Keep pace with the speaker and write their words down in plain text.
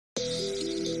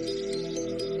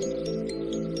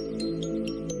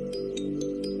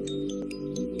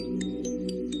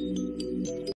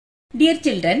Dear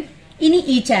children, in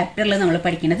each chapter we will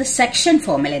study the section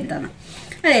formula.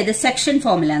 That is section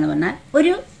formula is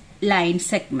a line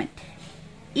segment.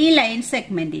 This line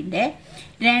segment is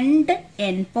two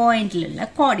endpoint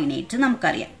coordinates.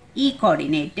 This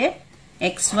coordinate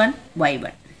x1,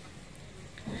 y1.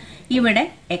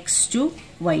 Here x2,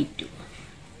 y2.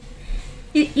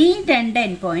 This two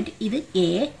endpoint is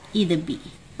A, this B.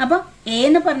 Now, A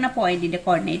is point in the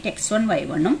coordinate x1,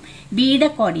 y1, B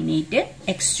is coordinate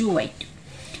x2, y2.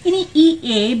 Now, this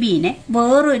A, B is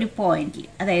a point.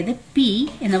 That is P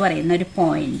is a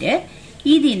point. This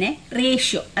is a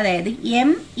ratio. That is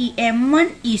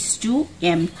M1 is to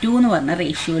M2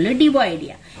 ratio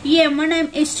divide. This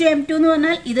M1 is to M2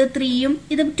 is 3,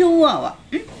 this is 2. Now,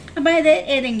 this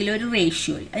is a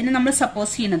ratio. We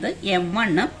suppose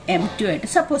M1 M2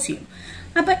 suppose.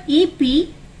 Now, this P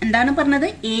എന്താണ് പറഞ്ഞത്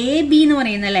AB എന്ന്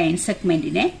പറയുന്ന line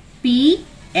സെഗ്മെന്റിനെ P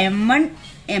M1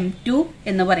 M2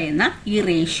 എന്ന് പറയുന്ന ഈ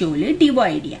റേഷ്യോയിൽ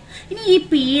divide ചെയ്യാം. ഇനി ഈ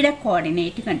P യുടെ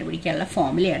കോർഡിനേറ്റ് കണ്ടുപിടിക്കാനുള്ള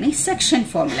ഫോർമുലയാണ് ഈ സെക്ഷൻ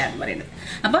ഫോർമുല എന്ന് പറയുന്നത്.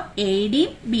 അപ്പോൾ AD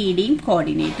BD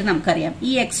കോർഡിനേറ്റ് നമുക്കറിയാം.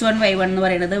 ഈ x1 y1 എന്ന്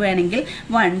പറയുന്നത് വേണമെങ്കിൽ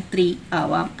 1 3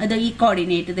 ആവാം. അത് ഈ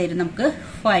കോർഡിനേറ്റ് തരും നമുക്ക്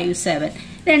 5 7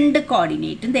 രണ്ട്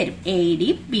കോർഡിനേറ്റും തരും. AD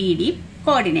BD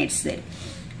കോർഡിനേറ്റ്സ് തരും.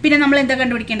 പിന്നെ നമ്മൾ എന്താ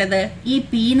കണ്ടുപിടിക്കേണ്ടത് ഈ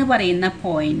P എന്ന് പറയുന്ന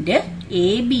പോയിന്റ്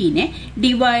AB നെ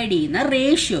ഡിവൈഡ് ചെയ്യുന്ന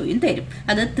റേഷ്യോയും തരും.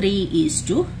 അത്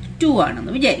 3:2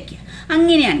 ആണെന്ന് വിചാരിക്കുക.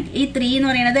 അങ്ങനെയാണെങ്കിൽ ഈ 3 എന്ന്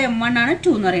പറയുന്നത് M1 ആണ്,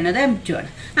 2 എന്ന് പറയുന്നത് M2 ആണ്.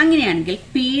 അങ്ങനെയാണെങ്കിൽ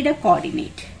P യുടെ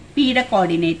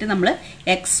കോർഡിനേറ്റ് നമ്മൾ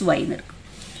XY എടുക്കും.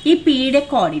 ഈ P യുടെ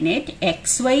കോർഡിനേറ്റ്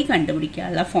XY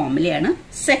കണ്ടുപിടിക്കാനുള്ള ഫോർമുലയാണ്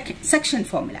സെക്ഷൻ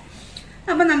ഫോർമുല.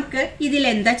 അപ്പൊ നമുക്ക് ഇതിൽ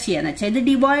എന്താ ചെയ്യാന്ന് വെച്ചാൽ ഇത്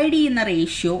ഡിവൈഡ് ചെയ്യുന്ന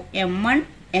റേഷ്യോ M1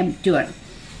 M2 ആണ്.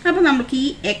 അപ്പൊ നമുക്ക് ഈ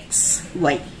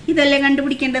XY ഇതല്ലേ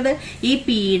കണ്ടുപിടിക്കേണ്ടത്. ഈ P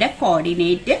യുടെ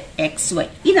കോർഡിനേറ്റ് XY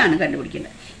ഇതാണ്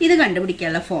കണ്ടുപിടിക്കേണ്ടത്. ഇത്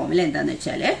കണ്ടുപിടിക്കാനുള്ള ഫോർമുല എന്താന്ന്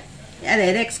വെച്ചാൽ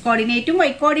അതായത് X കോർഡിനേറ്റും Y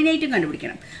കോർഡിനേറ്റും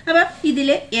കണ്ടുപിടിക്കണം. അപ്പൊ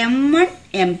ഇതില് M1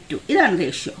 M2 ഇതാണ്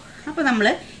റേഷ്യോ. അപ്പൊ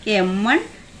നമ്മള് M1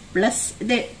 പ്ലസ്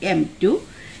ഇത് M2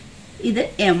 ഇത്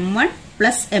M1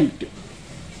 പ്ലസ് M2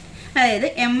 അതായത്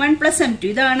M1 പ്ലസ്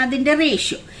M2 ഇതാണ് അതിന്റെ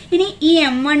റേഷ്യോ. ഇനി ഈ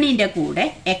M1ന്റെ കൂടെ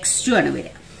X2 ആണ്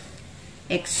വരിക.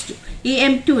 X2 ഈ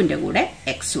M2ന്റെ കൂടെ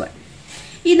X1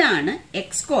 ഇതാണ് X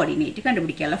കോർഡിനേറ്റ്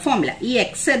കണ്ടുപിടിക്കാനുള്ള ഫോർമുല. ഈ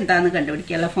X എന്താന്ന്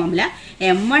കണ്ടുപിടിക്കാനുള്ള formula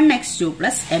M1 X2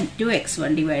 plus M2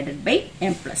 X1 divided by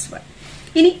M+1.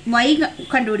 ഇനി Y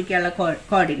കണ്ടുപിടിക്കാനുള്ള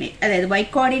കോർഡിനേറ്റ് അതായത് Y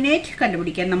കോർഡിനേറ്റ്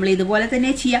കണ്ടുപിടിക്കാൻ നമ്മൾ ഇതുപോലെ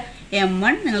തന്നെ ചെയ്യാം.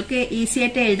 M1 നിങ്ങൾക്ക് ഈസി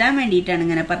ആയിട്ട് എഴുതാൻ വേണ്ടിയിട്ടാണ്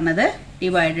ഇങ്ങനെ പറഞ്ഞത്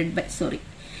divided by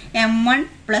M1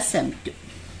 plus M2.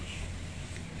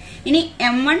 ഇനി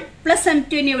M1 പ്ലസ്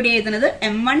M2 എവിടെ എഴുതുന്നത്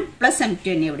M1 പ്ലസ് M2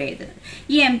 എവിടെ എഴുതുന്നത്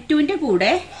ഈ M2ന്റെ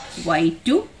കൂടെ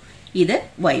Y2 ഇത്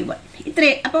Y1 ഇത്രേ.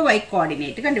 അപ്പൊ Y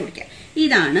കോർഡിനേറ്റ് കണ്ടുപിടിക്കാം.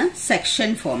 ഇതാണ് സെക്ഷൻ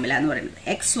ഫോർമുല എന്ന് പറയുന്നത്.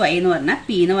 XY എന്ന് പറഞ്ഞാൽ P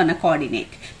എന്ന് പറഞ്ഞ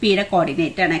കോർഡിനേറ്റ് P യുടെ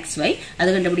കോർഡിനേറ്റ് ആണ് XY. അത്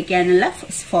കണ്ടുപിടിക്കാനുള്ള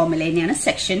ഫോർമുല തന്നെയാണ്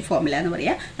സെക്ഷൻ ഫോർമുല എന്ന്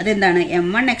പറയാ. അതെന്താണ്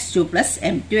M1 X2 plus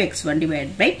M2 X1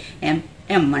 divide by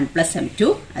M1 plus M2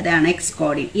 അതാണ് X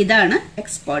കോർഡിനേറ്റ്. ഇതാണ് X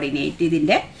കോർഡിനേറ്റ്.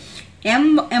 ഇതിന്റെ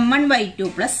M1 Y2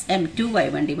 plus M2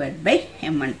 Y1 divide by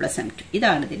M1 plus M2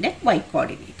 ഇതാണ് ഇതിന്റെ Y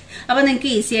കോർഡിനേറ്റ്. അപ്പൊ നിങ്ങൾക്ക്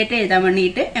ഈസി ആയിട്ട് എഴുതാൻ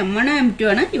വേണ്ടിയിട്ട് M1 M2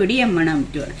 ആണ്, ഇവിടെ M1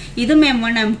 M2 ആണ്, ഇതും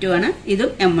M1 M2 ആണ്, ഇതും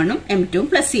M1 M2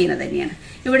 പ്ലസ് ചെയ്യുന്നത് തന്നെയാണ്.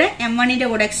 ഇവിടെ M1ന്റെ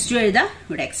കൂടെ X2 എഴുതാം,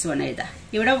 ഇവിടെ X1 എഴുതാം,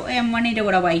 ഇവിടെ M1ന്റെ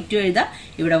കൂടെ Y2 എഴുതാം,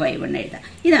 ഇവിടെ Y1 എഴുതാം.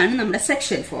 ഇതാണ് നമ്മുടെ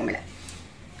സെക്ഷൻ ഫോർമുല.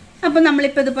 അപ്പൊ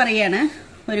നമ്മളിപ്പോ ഇത് പറയാണ്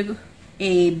ഒരു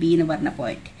AB എന്ന് പറഞ്ഞ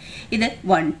പോയിന്റ് ഇത്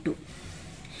 1 2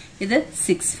 ഇത്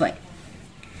 6 5.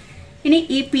 ഇനി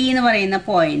ഈ P എന്ന് പറയുന്ന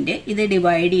പോയിന്റ് ഇത്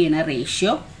ഡിവൈഡ് ചെയ്യുന്ന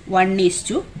റേഷ്യോ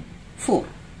 1:4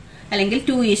 അല്ലെങ്കിൽ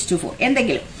 2:4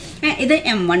 എന്തെങ്കിലും. ഇത്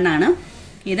M1 ആണ്,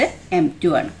 ഇത് M2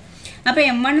 ആണ്. അപ്പൊ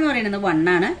M1 എന്ന് പറയുന്നത് 1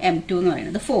 ആണ്, M2 എന്ന്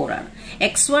പറയുന്നത് 4 ആണ്.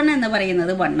 X1 എന്ന്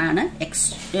പറയുന്നത് 1 ആണ്,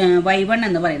 Y1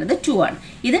 എന്ന് പറയുന്നത് 2 ആണ്.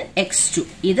 ഇത് X2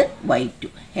 ഇത് Y2.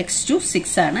 X2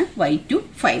 6 ആണ്, Y2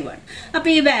 5 ആണ്. അപ്പൊ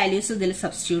ഈ വാല്യൂസ് ഇതിൽ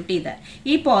സബ്സ്റ്റിറ്റ്യൂട്ട് ചെയ്താൽ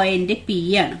ഈ പോയിന്റ് P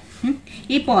ആണ്.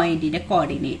 ഈ പോയിന്റിന്റെ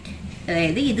കോർഡിനേറ്റ്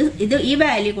അതായത് ഇത് ഈ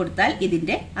വാല്യൂ കൊടുത്താൽ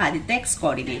ഇതിന്റെ ആദ്യത്തെ X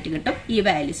കോർഡിനേറ്റ് കിട്ടും. ഈ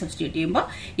വാല്യൂ സബ്സ്റ്റിറ്റ്യൂട്ട് ചെയ്യുമ്പോൾ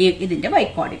ഇതിന്റെ Y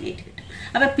കോർഡിനേറ്റ് കിട്ടും.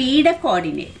 അപ്പൊ P യുടെ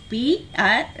കോർഡിനേറ്റ് P ആ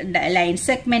ലൈൻ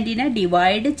സെഗ്മെന്റിനെ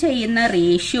ഡിവൈഡ് ചെയ്യുന്ന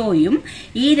റേഷ്യോയും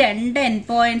ഈ രണ്ട് എൻഡ്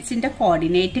പോയിന്റ്സിന്റെ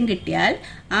കോർഡിനേറ്റും കിട്ടിയാൽ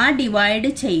ആ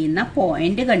ഡിവൈഡ് ചെയ്യുന്ന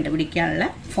പോയിന്റ് കണ്ടുപിടിക്കാനുള്ള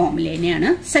ഫോർമുല തന്നെയാണ്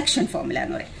സെക്ഷൻ ഫോർമുല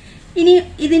എന്ന് പറയുന്നത്. ഇനി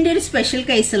ഇതിന്റെ ഒരു സ്പെഷ്യൽ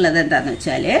കേസ് ഉള്ളത് എന്താന്ന്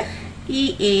വെച്ചാല് ഈ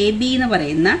AB എന്ന്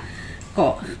പറയുന്ന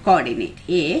കോർഡിനേറ്റ്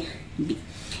AB.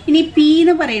 ഇനി P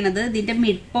എന്ന് പറയുന്നത് ഇതിന്റെ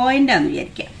മിഡ് പോയിന്റ് ആണെന്ന്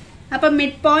വിചാരിക്കാം. അപ്പൊ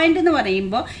മിഡ് പോയിന്റ് എന്ന്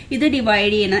പറയുമ്പോൾ ഇത്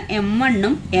ഡിവൈഡ് ചെയ്യുന്ന M1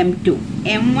 ഉം M2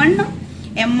 M1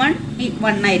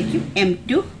 1 ആയിരിക്കും,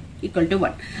 M2 equal to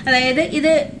 1. അതായത്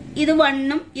ഇത് 1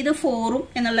 ഉം ഇത് 4 ഉം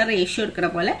എന്നുള്ള റേഷ്യോ എടുക്കുന്ന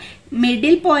പോലെ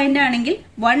മിഡിൽ പോയിന്റ് ആണെങ്കിൽ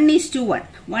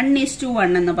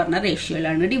 1:1 എന്ന് പറഞ്ഞ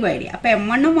റേഷ്യോയിലാണ് ഡിവൈഡ് ചെയ്യുക. അപ്പൊ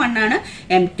M1 ഉം 1 ആണ്,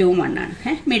 M2 ഉം 1 ആണ്.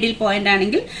 മിഡിൽ പോയിന്റ്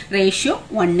ആണെങ്കിൽ റേഷ്യോ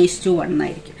 1:1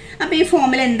 ആയിരിക്കും. അപ്പൊ ഈ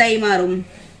ഫോമിൽ എന്തായി മാറും?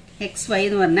 XY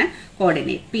എന്ന് പറഞ്ഞ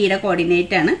കോർഡിനേറ്റ്, പിയുടെ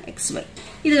കോർഡിനേറ്റ് ആണ് XY.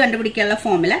 ഇത് കണ്ടുപിടിക്കാനുള്ള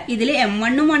ഫോർമുല ഇതിൽ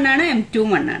M1 ഉം 1 ആണ്, M2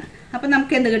 ഉം 1 ആണ്. അപ്പൊ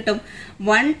നമുക്ക് എന്ത് കിട്ടും?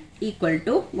 1 equal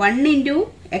to 1 into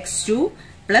x2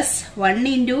 plus 1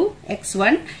 into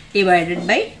x1 divided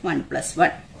by 1 plus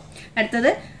 1.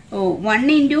 അടുത്തത് 1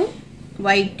 into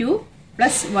y2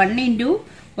 plus 1 into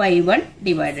y1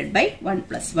 divided by 1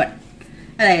 plus 1.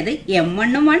 അതായത്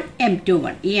M1 ഉം 1, M2 ഉം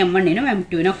 1. ഈ M1 നും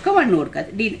M2 നും ഒക്കെ 1 കൊടുക്കുക,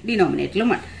 ഡിനോമിനേറ്ററിലും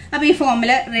 1. അപ്പൊ ഈ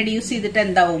ഫോർമുല റെഡ്യൂസ് ചെയ്തിട്ട്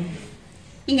എന്താവും?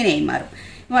 ഇങ്ങനെയായി മാറും.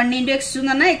 1 into x2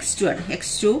 എന്ന് പറഞ്ഞാൽ x2 ആണ്.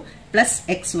 x2 plus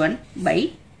x1 by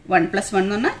 1 plus 1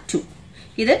 എന്ന് പറഞ്ഞാൽ 2.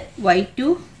 ഇത് y2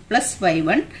 plus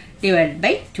y1 divided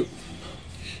by 2.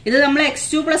 ഇത് നമ്മൾ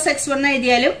x2 plus x1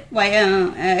 എഴുതിയാലും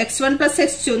x1 plus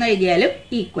x2 എന്ന് എഴുതിയാലും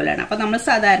ഈക്വൽ ആണ്. അപ്പൊ നമ്മൾ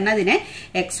സാധാരണ അതിനെ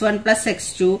x1 plus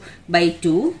x2 by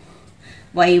 2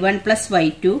 y1 plus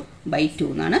y2 by 2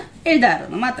 എന്നാണ്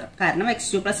എഴുതാറുള്ളത് മാത്രം. കാരണം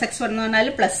x2 plus x1 എന്ന് പറഞ്ഞാൽ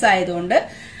പ്ലസ് ആയതുകൊണ്ട്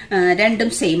രണ്ടും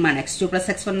സെയിം ആണ്. x2 plus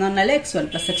x1 എന്ന് പറഞ്ഞാൽ x1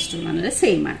 plus x2 എന്ന് പറഞ്ഞാൽ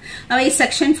സെയിം ആണ്. അപ്പൊ ഈ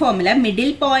സെക്ഷൻ ഫോർമുല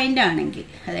മിഡിൽ പോയിന്റ് ആണെങ്കിൽ,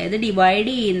 അതായത്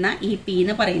ഡിവൈഡ് ചെയ്യുന്ന ഈ P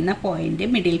എന്ന് പറയുന്ന പോയിന്റ്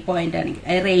മിഡിൽ പോയിന്റ് ആണെങ്കിൽ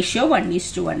റേഷ്യോ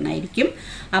 1:1 ആയിരിക്കും.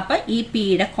 അപ്പൊ ഈ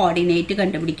Pയുടെ കോർഡിനേറ്റ്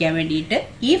കണ്ടുപിടിക്കാൻ വേണ്ടിയിട്ട്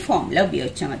ഈ ഫോർമുല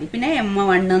ഉപയോഗിച്ചാൽ മതി. പിന്നെ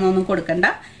M1 എന്നൊന്നും കൊടുക്കണ്ട.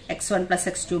 x1 plus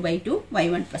x2 by 2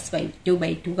 y1 plus y2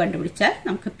 by 2 കണ്ടുപിടിച്ചാൽ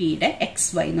നമുക്ക് Pയുടെ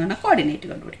XY എന്ന് പറഞ്ഞ കോർഡിനേറ്റ്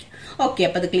കണ്ടുപിടിക്കാം. ഓക്കെ,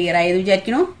 അപ്പൊ അത് ക്ലിയർ ആയത്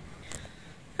വിചാരിക്കണോ?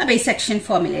 അപ്പൊ ഈ സെക്ഷൻ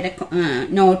ഫോർമുലയുടെ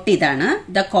നോട്ട് ഇതാണ്.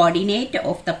 The coordinate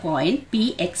of the point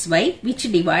PXY which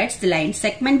divides the line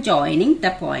segment joining the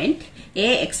point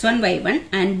AX1 y1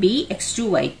 and BX2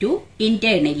 y2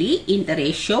 internally in the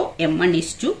ratio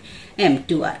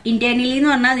M1:M2R. Internally എന്ന്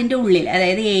പറഞ്ഞാൽ അതിന്റെ ഉള്ളിൽ,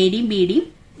 അതായത് എയുടെയും ബിയുടെയും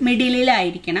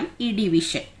മിഡിലായിരിക്കണം ഈ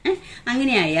ഡിവിഷൻ.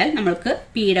 അങ്ങനെയായാൽ നമ്മൾക്ക്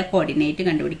Pയുടെ കോർഡിനേറ്റ്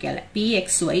കണ്ടുപിടിക്കാനുള്ള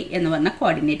PXY എന്ന് പറഞ്ഞ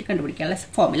കോർഡിനേറ്റ് കണ്ടുപിടിക്കാനുള്ള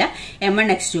formula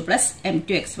M1x2 plus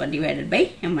M2x1 divided by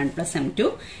M1 plus M2,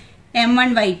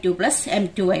 M1y2 plus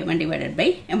M2y1 divided by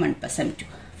M1 plus M2.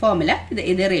 Formula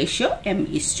ഇത് റേഷ്യോ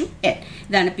M:N.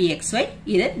 ഇതാണ് PXY,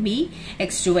 ഇത്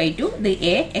BX2y2, ഇത്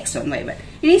AX1y1.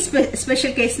 ഇനി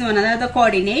സ്പെഷ്യൽ കേസ് എന്ന് പറഞ്ഞാൽ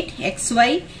coordinate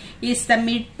XY is the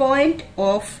mid point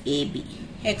of AB.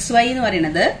 XY എന്ന്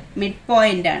പറയുന്നത് mid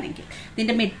point ആണെങ്കിൽ,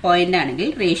 ഇതിന്റെ മിഡ് പോയിന്റ് ആണെങ്കിൽ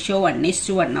റേഷ്യോ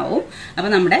 1:1 ആവും. അപ്പൊ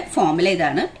നമ്മുടെ ഫോർമുല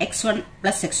ഇതാണ് x1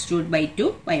 plus x2 by 2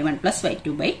 y1 plus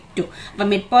y2 by 2. അപ്പൊ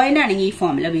മിഡ് പോയിന്റ് ആണെങ്കിൽ ഈ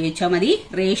ഫോർമുല ഉപയോഗിച്ചാൽ മതി.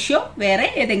 റേഷ്യോ വേറെ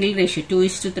ഏതെങ്കിലും റേഷ്യോ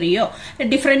 2:3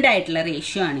 ഡിഫറെന്റ് ആയിട്ടുള്ള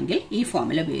റേഷ്യോ ആണെങ്കിൽ ഈ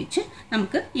ഫോർമുല ഉപയോഗിച്ച്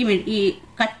നമുക്ക് ഈ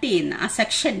കട്ട് ചെയ്യുന്ന ആ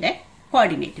സെക്ഷന്റെ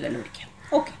കോർഡിനേറ്റ് കണ്ടുപിടിക്കാം.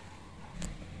 ഓക്കെ,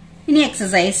 ഇനി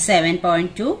എക്സസൈസ്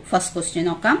 7.2 ഫസ്റ്റ് ക്വസ്റ്റ്യൻ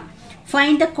നോക്കാം.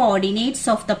 Find the coordinates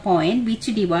of the point which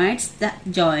divides the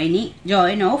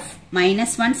join of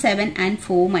 -1, 7 and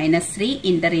 4, -3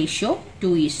 in the ratio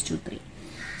 2:3.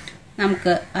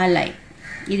 നമുക്ക് ആ ലൈൻ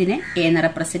ഇതിനെ A എന്ന്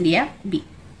റെപ്രസെന്റ് ചെയ്യാം. B.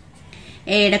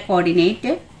 എയുടെ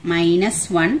കോർഡിനേറ്റ്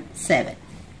 -1, 7,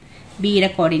 ബിയുടെ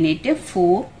കോർഡിനേറ്റ്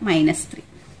 4, -3.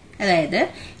 അതായത്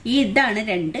ഇതാണ്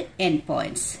രണ്ട് എൻഡ്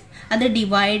പോയിന്റ്സ്. അത്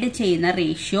ഡിവൈഡ് ചെയ്യുന്ന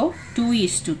റേഷ്യോ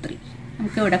 2:3.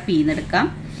 നമുക്ക് ഇവിടെ P എന്നെടുക്കാം.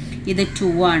 ഇത്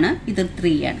 2 ആണ്, ഇത്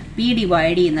 3 ആണ്. P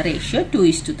ഡിവൈഡ് ചെയ്യുന്ന റേഷ്യോ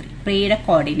 2:3. Pയുടെ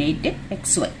കോർഡിനേറ്റ്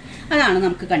XY അതാണ്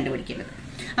നമുക്ക് കണ്ടുപിടിക്കേണ്ടത്.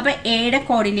 അപ്പൊ എയുടെ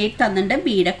കോർഡിനേറ്റ് തന്നിട്ടുണ്ട്,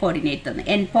 ബിയുടെ കോർഡിനേറ്റ് തന്നു,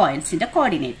 എൻ പോയിന്റ്സിന്റെ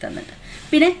കോർഡിനേറ്റ് തന്നിട്ടുണ്ട്.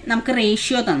 പിന്നെ നമുക്ക്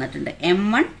റേഷ്യോ തന്നിട്ടുണ്ട്,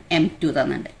 M1 M2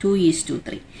 തന്നിട്ടുണ്ട്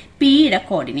 2:3. Pയുടെ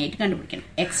കോർഡിനേറ്റ് കണ്ടുപിടിക്കണം.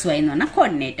 XY എന്ന് പറഞ്ഞ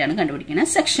കോർഡിനേറ്റ് ആണ് കണ്ടുപിടിക്കുന്നത്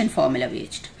സെക്ഷൻ ഫോർമുല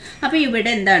ഉപയോഗിച്ചിട്ട്. അപ്പൊ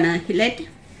ഇവിടെ എന്താണ്?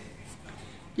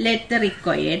 Let the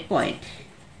required point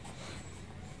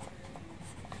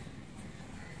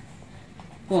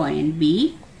B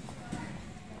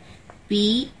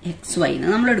PXY എന്ന്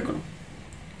നമ്മൾ എടുക്കണം.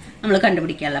 നമ്മൾ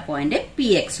കണ്ടുപിടിക്കാനുള്ള പോയിന്റ്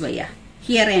PXY ആ.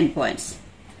 ഹിയർ എൻ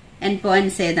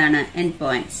പോയിന്റ്സ് ഏതാണ്? എൻ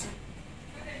പോയിന്റ്സ്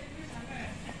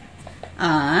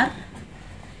ആർ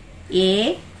A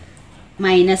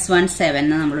 -1, 7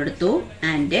 നമ്മൾ എടുത്തു,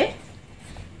 ആൻഡ്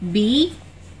B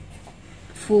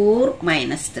 4,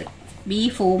 -3. B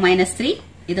 4, -3,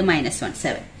 ഇത് -1,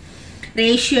 7.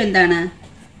 റേഷ്യോ എന്താണ്?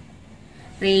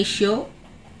 Ratio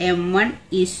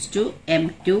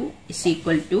M1:M2 is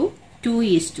equal to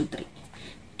 2:3.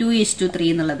 2:3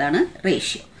 എന്നുള്ളതാണ്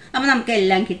റേഷ്യോ. അപ്പൊ നമുക്ക്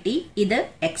എല്ലാം കിട്ടി. ഇത്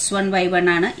x1 y1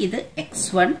 ആണ്, ഇത്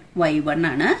x1 y1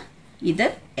 ആണ്, ഇത്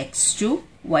x2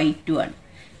 y2 ആണ്.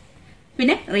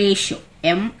 പിന്നെ റേഷ്യോ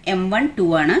M1 2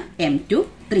 ആണ്, M2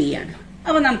 3 ആണ്.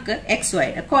 അപ്പൊ നമുക്ക്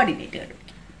xyയുടെ കോർഡിനേറ്റ്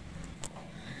കണ്ടുപിടിക്കാം.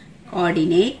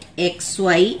 കോർഡിനേറ്റ്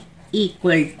xy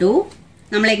ഈക്വൽ ടു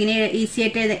നമ്മൾ എങ്ങനെ ഈസി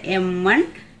ആയിട്ട് M1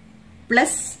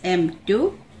 plus M2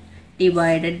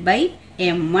 divided by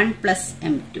m1 plus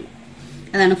m2.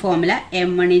 അതാണ് ഫോർമുല.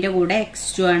 m1ന്റെ കൂടെ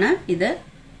x2 ആണ്, ഇത്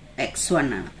x1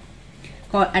 ആണ്.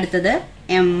 അടുത്തത്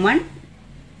m1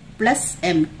 plus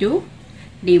m2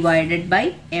 divided by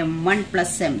m1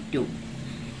 plus m2.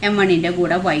 m1ന്റെ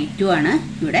കൂടെ y2 ആണ്,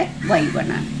 ഇവിടെ y1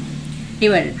 ആണ്.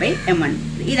 divided by m1.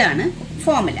 ഇതാണ്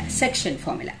ഫോർമുല, സെക്ഷൻ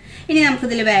ഫോർമുല. ഇനി നമുക്ക്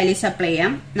ഇതിൽ വാല്യൂസ് അപ്ലൈ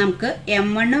ചെയ്യാം. നമുക്ക്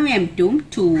m1ഉം m2ഉം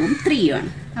 2ഉം 3ഉം ആണ്.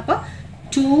 അപ്പോൾ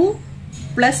 2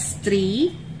 plus 3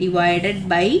 divided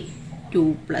by 2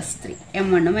 plus 3.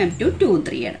 m1ഉം m2 2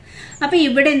 3 ആണ്. അപ്പോൾ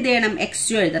ഇവിടെ എന്ത് ചെയ്യണം?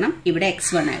 x2 എഴുതണം, ഇവിടെ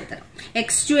x1 എഴുതണം.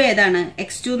 x2 ഏതാണ്?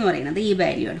 x2 എന്ന് പറയുന്നത് ഈ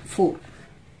വാല്യൂ ആണ്, 4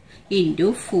 into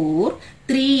 4,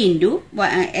 3 into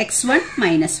x1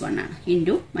 minus 1 ആണ്,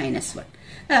 into minus 1.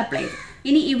 അത് അപ്ലൈ ചെയ്തു.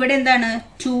 ഇനി ഇവിടെ എന്താണ്?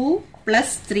 2 plus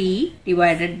 3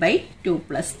 divided by 2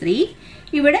 plus 3.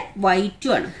 ഇവിടെ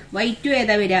y2 ആണ്. y2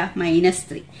 ഏതാ വരിക?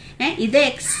 -3. ഇത്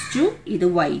x2, ഇത്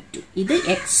y2, ഇത്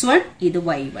x1, ഇത്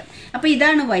y1. അപ്പൊ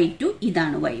ഇതാണ് y2,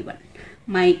 ഇതാണ് y1.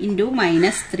 into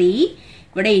 -3,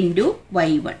 ഇവിടെ into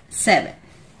y1, 7.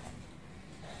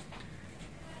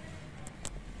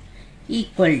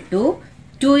 equal to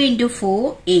 2 into 4,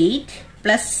 8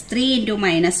 plus 3 into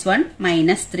 -1,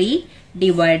 -3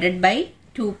 divided by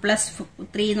 2 plus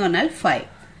 3 എന്ന് പറഞ്ഞാൽ 5.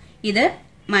 ഇത്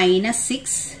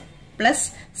 -6 plus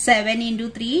 7 into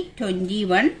 3,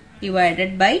 21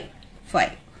 divided by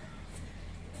 5.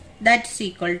 That's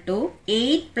equal to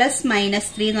 8 plus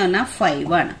 -3 എന്ന് പറഞ്ഞാൽ 5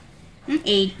 ആണ്.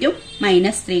 8ഉം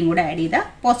 -3ഉം കൂടെ ആഡ് ചെയ്ത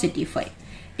 +5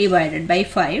 divided by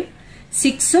 5.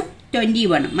 6ഉം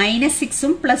 21,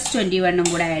 -6ഉം plus 21ഉം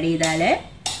കൂടെ ആഡ് ചെയ്താൽ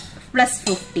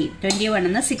 +15. 21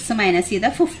 എന്ന് 6 മൈനസ്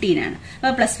ചെയ്താൽ 15 ആണ്.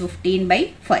 അപ്പോൾ +15 by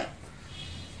 5.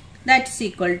 That's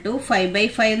equal to 5 by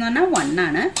 5 എന്ന് പറഞ്ഞാൽ 1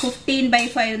 ആണ്. 15 by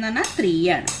 5 എന്ന് പറഞ്ഞാൽ 3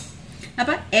 ആണ്.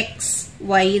 അപ്പൊ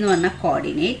XY എന്ന് പറഞ്ഞ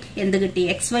കോർഡിനേറ്റ് എന്ത് കിട്ടി?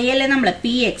 XY അല്ലേ നമ്മൾ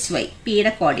PXY,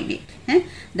 പിയുടെ കോർഡിനേറ്റ്.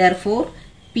 Therefore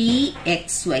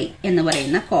PXY എന്ന്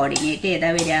പറയുന്ന കോർഡിനേറ്റ്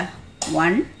ഏതാ വരിക?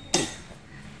 1, 3.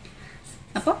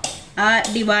 അപ്പോൾ ആ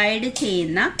ഡിവൈഡ്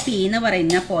ചെയ്യുന്ന P എന്ന്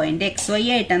പറയുന്ന പോയിന്റ് XY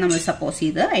ആയിട്ടാണ് നമ്മൾ സപ്പോസ്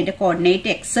ചെയ്ത്. അതിന്റെ കോർഡിനേറ്റ്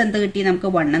X എന്ത് കിട്ടി?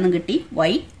 നമുക്ക് 1 എന്നും കിട്ടി,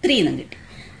 Y 3 എന്നും കിട്ടി.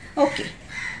 Okay,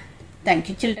 thank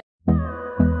you children.